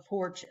decks or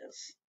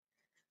porches.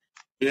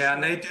 Yeah,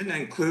 and they didn't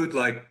include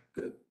like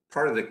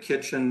part of the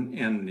kitchen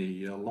and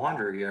the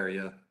laundry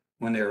area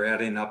when they were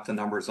adding up the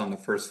numbers on the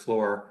first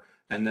floor.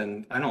 And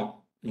then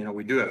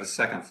we do have a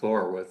second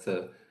floor with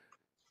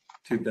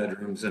 2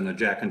 bedrooms and a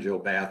Jack and Jill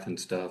bath and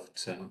stuff.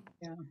 So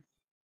yeah.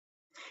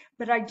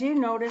 But I do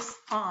notice,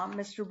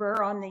 Mr.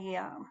 Burr, on the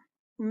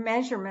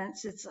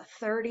measurements, it's a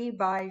 30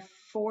 by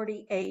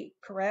 48,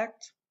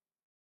 correct?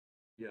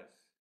 yes.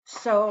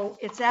 So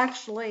it's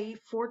actually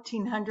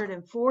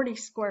 1,440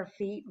 square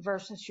feet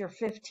versus your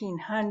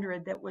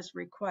 1,500 that was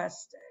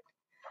requested.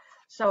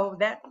 So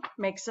that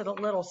makes it a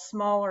little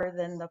smaller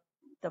than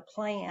the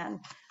plan.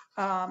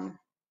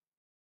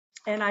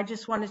 And I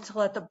just wanted to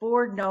let the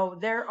board know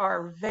there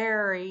are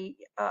very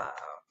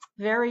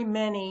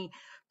many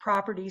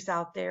properties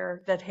out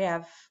there that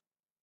have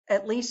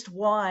at least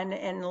 1,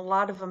 and a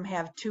lot of them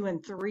have 2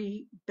 and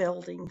 3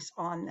 buildings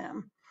on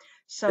them.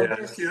 So yeah,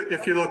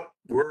 if you look,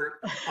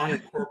 we're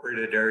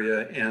unincorporated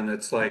area, and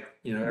it's like,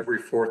 you know, every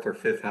 4th or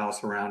 5th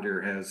house around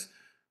here has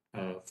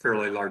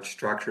fairly large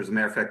structures. As a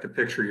matter of fact, the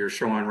picture you're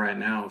showing right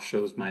now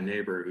shows my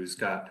neighbor who's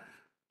got,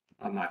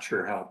 I'm not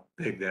sure how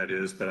big that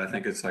is, but I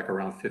think it's like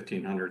around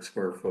 1,500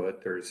 square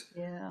foot. There's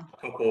a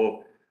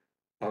couple,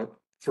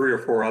 3 or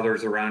 4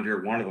 others around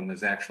here. One of them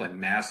is actually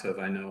massive.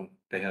 I know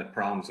they had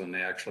problems when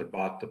they actually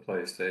bought the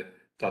place. They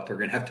thought they were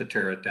going to have to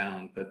tear it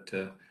down, but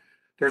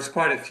there's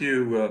quite a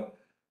few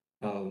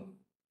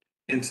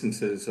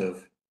instances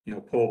of, you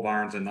know, pole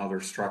barns and other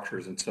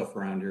structures and stuff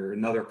around here.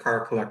 Another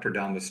car collector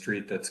down the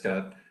street that's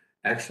got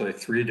actually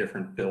 3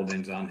 different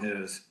buildings on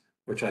his,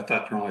 which I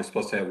thought they're only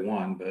supposed to have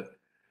 1, but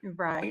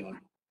right.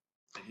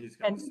 He's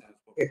got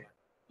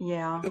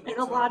yeah, and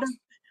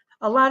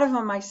a lot of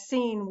them I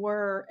seen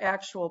were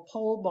actual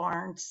pole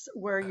barns,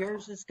 where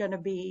yours is going to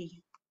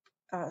be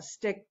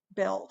stick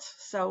built,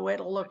 so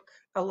it'll look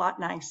a lot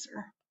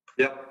nicer.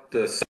 Yep,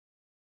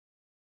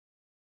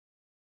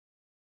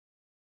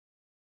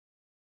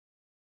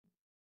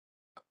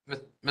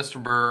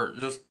 Mr. Burr,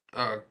 just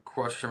a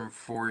question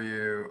for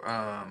you.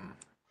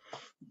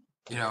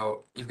 You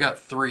know, you've got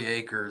 3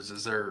 acres.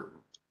 Is there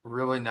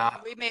really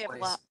not We a may have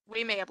place?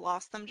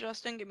 lost them,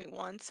 Justin. Give me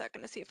 1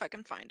 second to see if I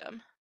can find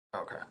them.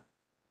 Okay.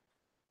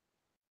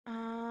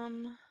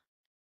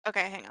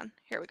 Okay, hang on.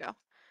 Here we go.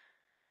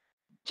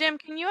 Jim,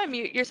 can you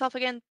unmute yourself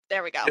again?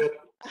 There we go. yep.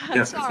 Yeah,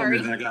 for some Sorry.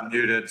 reason I got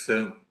muted,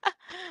 so.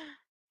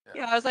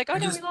 Yeah, I was like, oh I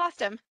no, just- we lost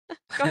him.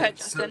 Go ahead,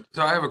 So, Justin.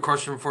 so I have a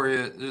question for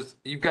you. Just,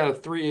 you've got a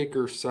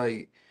 3-acre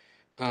site.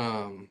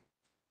 Um,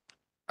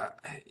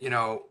 you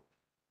know,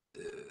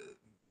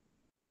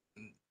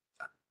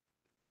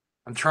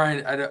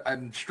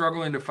 I'm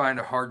struggling to find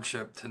a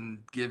hardship to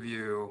give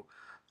you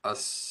a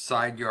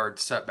side yard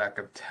setback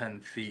of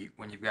 10 feet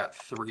when you've got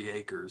 3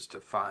 acres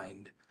to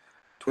find.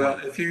 Well,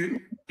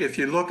 20. if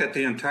you look at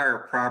the entire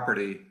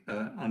property,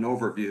 an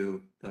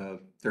overview,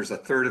 there's a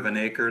third of an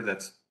acre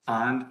that's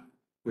pond,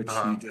 which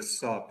you just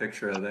saw a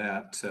picture of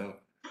that. So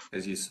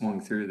as you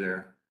swung through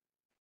there.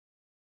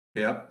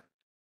 Yep.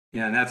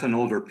 Yeah, and that's an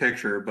older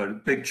picture, but a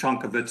big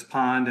chunk of it's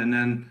pond, and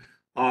then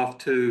off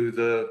to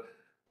the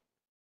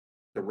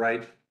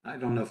right. I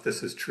don't know if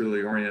this is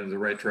truly oriented in the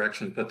right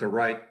direction, but the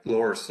right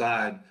lower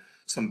side,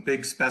 some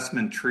big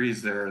specimen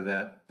trees there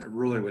that I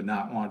really would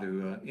not want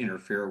to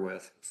interfere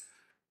with.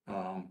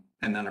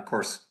 And then, of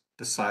course,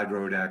 the side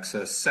road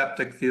access.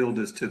 Septic field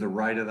is to the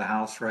right of the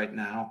house right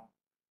now.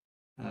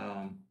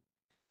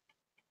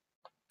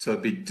 So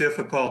it'd be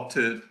difficult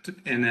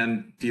and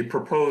then the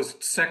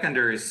proposed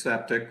secondary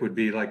septic would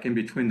be like in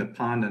between the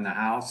pond and the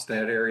house,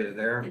 that area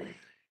there.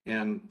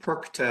 And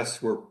perk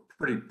tests were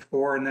pretty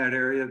poor in that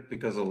area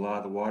because of a lot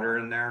of the water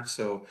in there.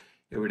 So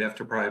it would have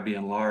to probably be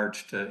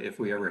enlarged if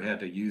we ever had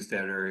to use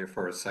that area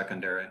for a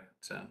secondary.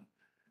 So,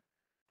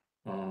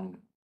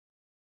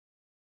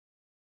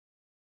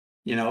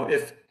 you know,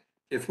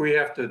 if we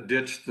have to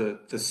ditch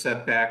the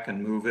setback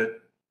and move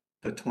it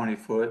the 20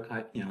 foot,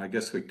 I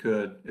guess we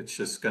could. It's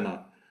just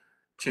gonna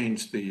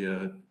change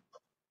the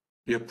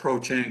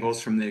approach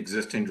angles from the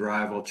existing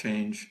drive will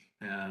change,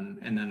 and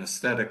then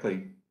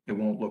aesthetically it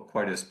won't look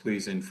quite as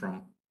pleasing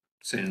from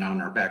sitting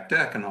on our back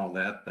deck and all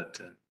that. But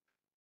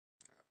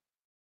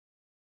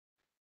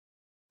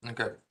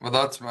Okay. Well,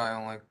 that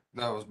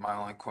was my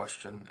only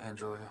question,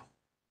 Angelia.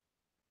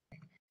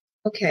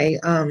 Okay,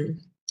 I'm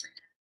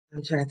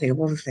trying to think of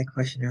what was that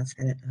question I was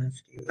going to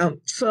ask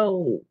you.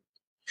 So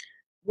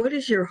what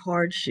is your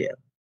hardship?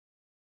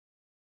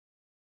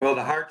 well,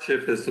 the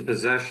hardship is the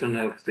possession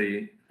of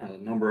the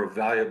number of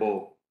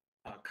valuable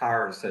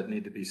cars that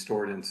need to be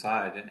stored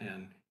inside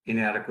and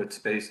inadequate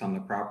space on the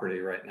property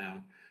right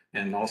now,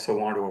 and also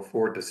want to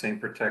afford the same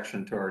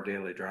protection to our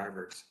daily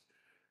drivers.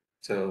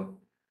 So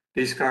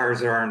these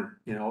cars are,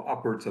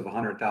 upwards of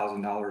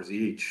 $100,000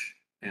 each,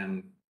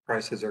 and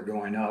prices are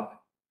going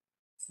up.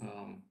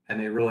 And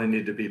they really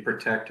need to be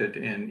protected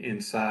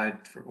inside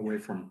away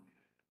from,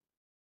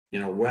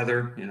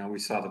 weather. We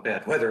saw the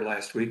bad weather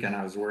last week, and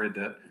I was worried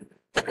that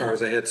the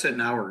cars I had sitting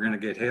out were going to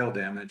get hail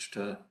damage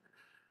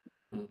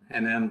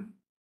and then,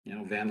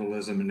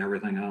 vandalism and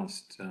everything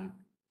else. So,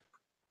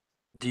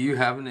 Do you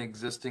have an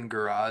existing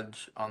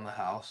garage on the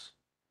house?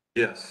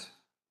 yes.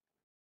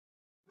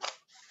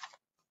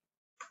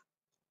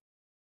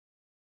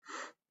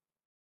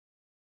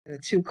 A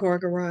 2-car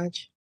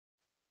garage?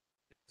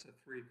 It's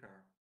a 3-car.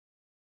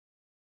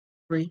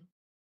 3? See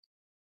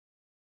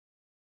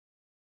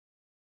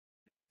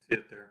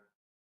it there.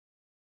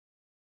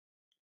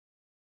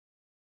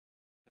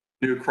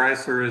 New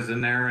Chrysler is in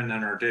there, and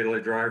then our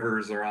daily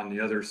drivers are on the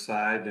other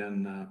side,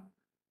 and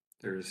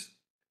there's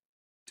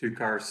 2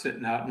 cars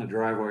sitting out in the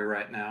driveway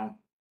right now.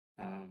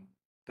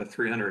 The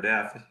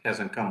 300F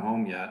hasn't come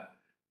home yet,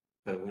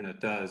 but when it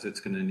does, it's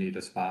going to need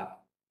a spot.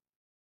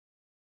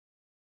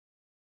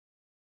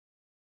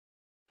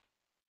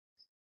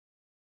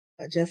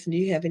 Justin, do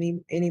you have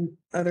any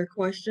other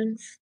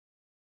questions?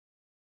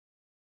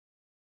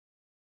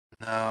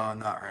 No,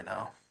 not right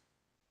now.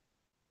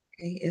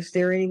 Okay, is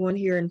there anyone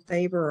here in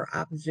favor or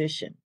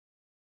opposition?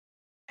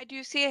 I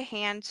do see a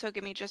hand, so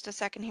give me just a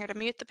second here to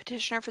mute the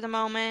petitioner for the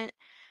moment.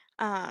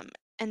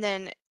 And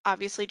then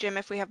obviously, Jim,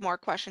 if we have more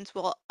questions,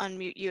 we'll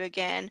unmute you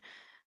again.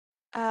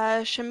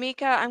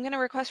 Shamika, I'm going to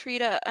request for you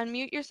to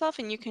unmute yourself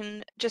and you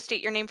can just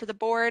state your name for the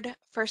board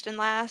first and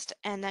last,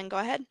 and then go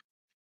ahead.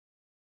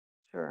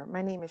 Sure.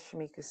 My name is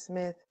Shamika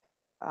Smith.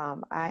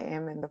 I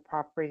am in the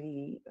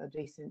property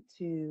adjacent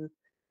to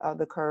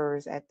the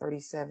Kerrs at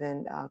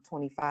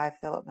 3725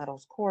 Phillip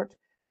Meadows Court.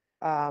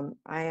 I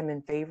am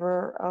in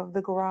favor of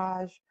the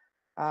garage.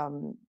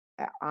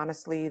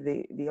 Honestly,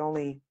 the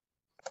only,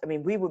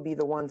 we would be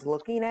the ones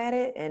looking at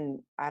it, and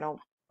I don't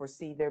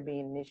foresee there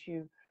being an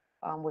issue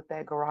with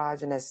that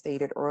garage. And as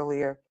stated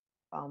earlier,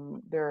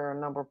 there are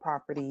a number of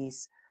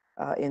properties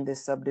in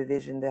this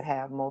subdivision that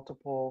have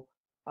multiple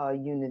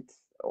units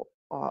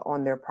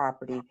on their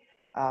property.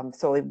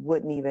 So it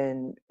wouldn't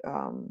even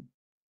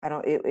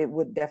it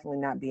would definitely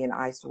not be an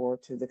eyesore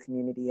to the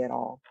community at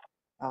all.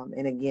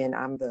 And again,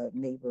 I'm the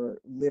neighbor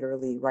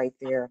literally right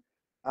there,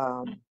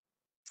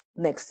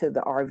 next to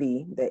the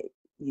RV that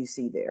you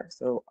see there.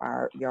 So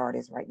our yard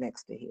is right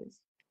next to his.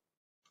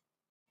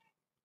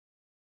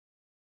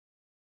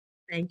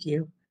 Thank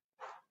you.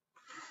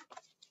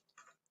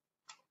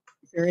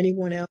 Is there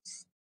anyone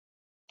else?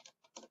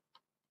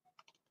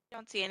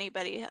 Don't see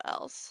anybody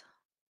else.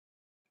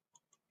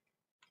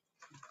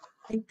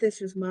 I think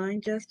this is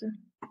mine, Justin.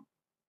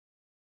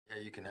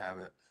 Yeah, you can have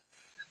it.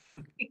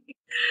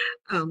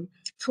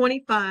 24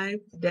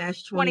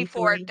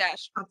 25-23.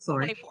 dash I'm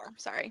sorry. 24,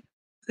 sorry.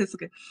 That's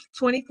okay.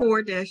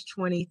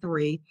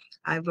 24-23.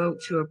 I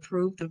vote to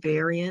approve the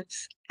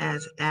variance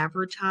as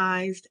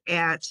advertised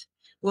at,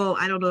 well,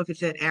 I don't know if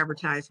it's at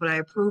advertised, but I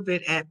approve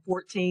it at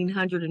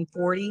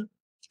 1,440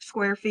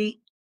 square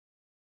feet.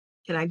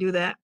 Can I do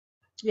that?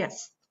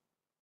 Yes.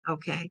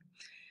 Okay.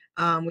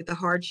 With the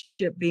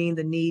hardship being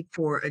the need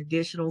for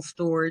additional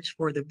storage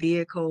for the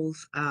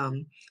vehicles.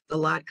 The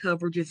lot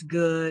coverage is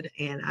good,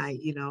 and I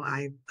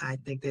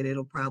think that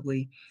it'll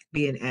probably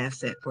be an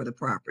asset for the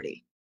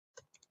property.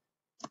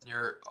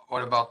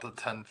 What about the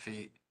 10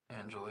 feet,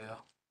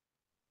 Angelia?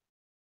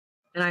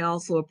 And I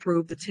also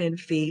approve the 10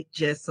 feet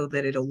just so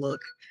that it'll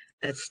look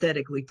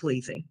aesthetically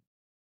pleasing.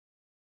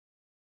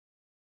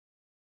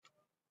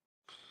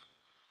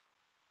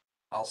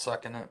 I'll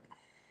second it.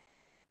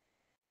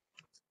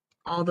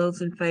 All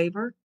those in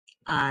favor?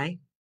 Aye.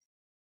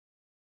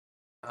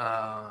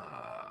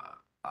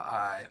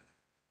 Aye.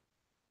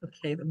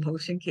 Okay, the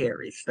motion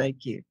carries.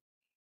 Thank you.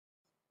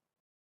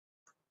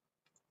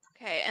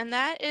 Okay, and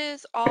that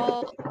is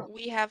all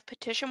we have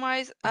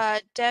petition-wise.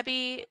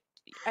 Debbie,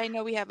 I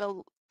know we have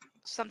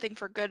something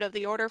for good of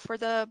the order for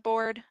the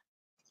board.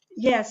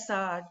 Yes,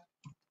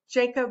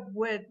 Jacob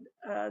would,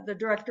 the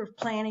Director of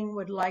Planning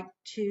would like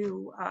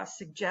to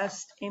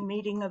suggest a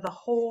meeting of the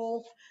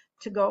whole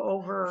to go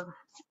over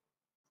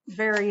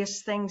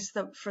various things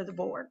for the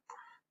board.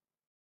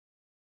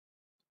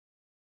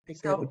 I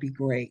think that would be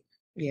great.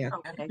 Yeah.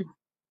 Okay.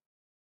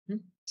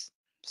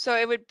 So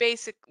it would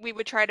we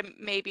would try to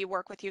maybe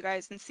work with you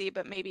guys and see,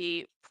 but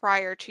maybe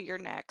prior to your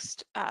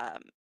next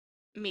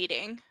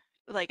meeting,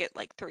 like at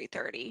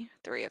 3:30,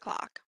 3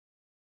 o'clock.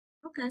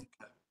 Okay.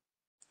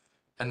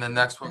 And the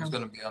next one's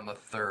going to be on the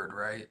 3rd,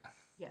 right?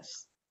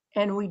 Yes.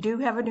 And we do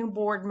have a new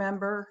board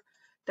member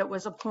that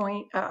was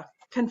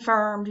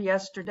confirmed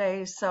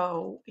yesterday,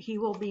 so he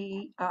will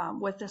be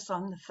with us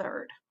on the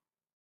 3rd.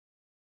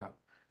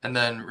 And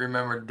then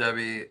remember,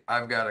 Debbie,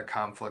 I've got a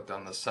conflict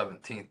on the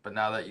 17th, but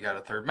now that you got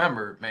a third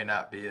member, it may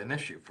not be an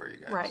issue for you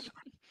guys. Right.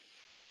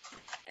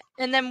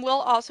 And then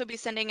we'll also be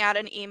sending out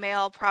an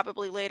email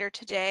probably later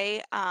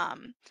today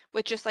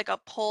with just like a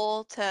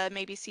poll to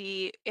maybe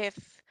see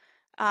if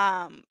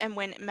and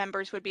when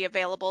members would be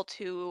available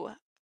to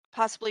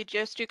possibly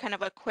just do kind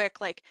of a quick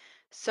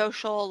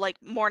social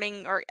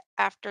morning or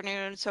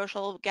afternoon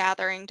social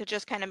gathering to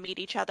just kind of meet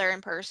each other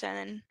in person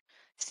and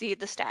see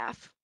the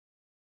staff.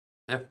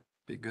 Yeah,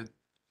 be good.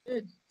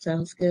 Good.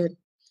 Sounds good.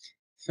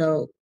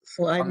 So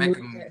I I'll make move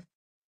them. that.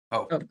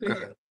 Oh, Oh, go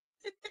ahead.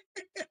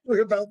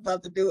 We're both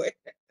about to do it.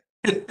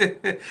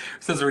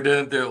 Since we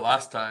didn't do it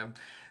last time.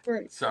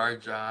 Right. Sorry,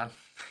 John.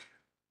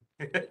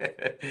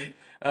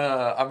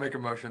 I'll make a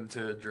motion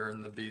to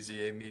adjourn the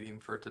BZA meeting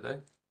for today.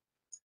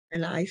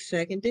 And I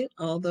second it.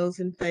 All those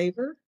in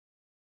favor?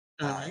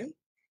 Aye.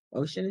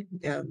 Motion,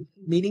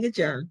 meeting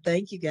adjourned.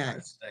 Thank you,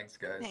 guys. Thanks,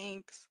 guys.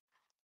 Thanks.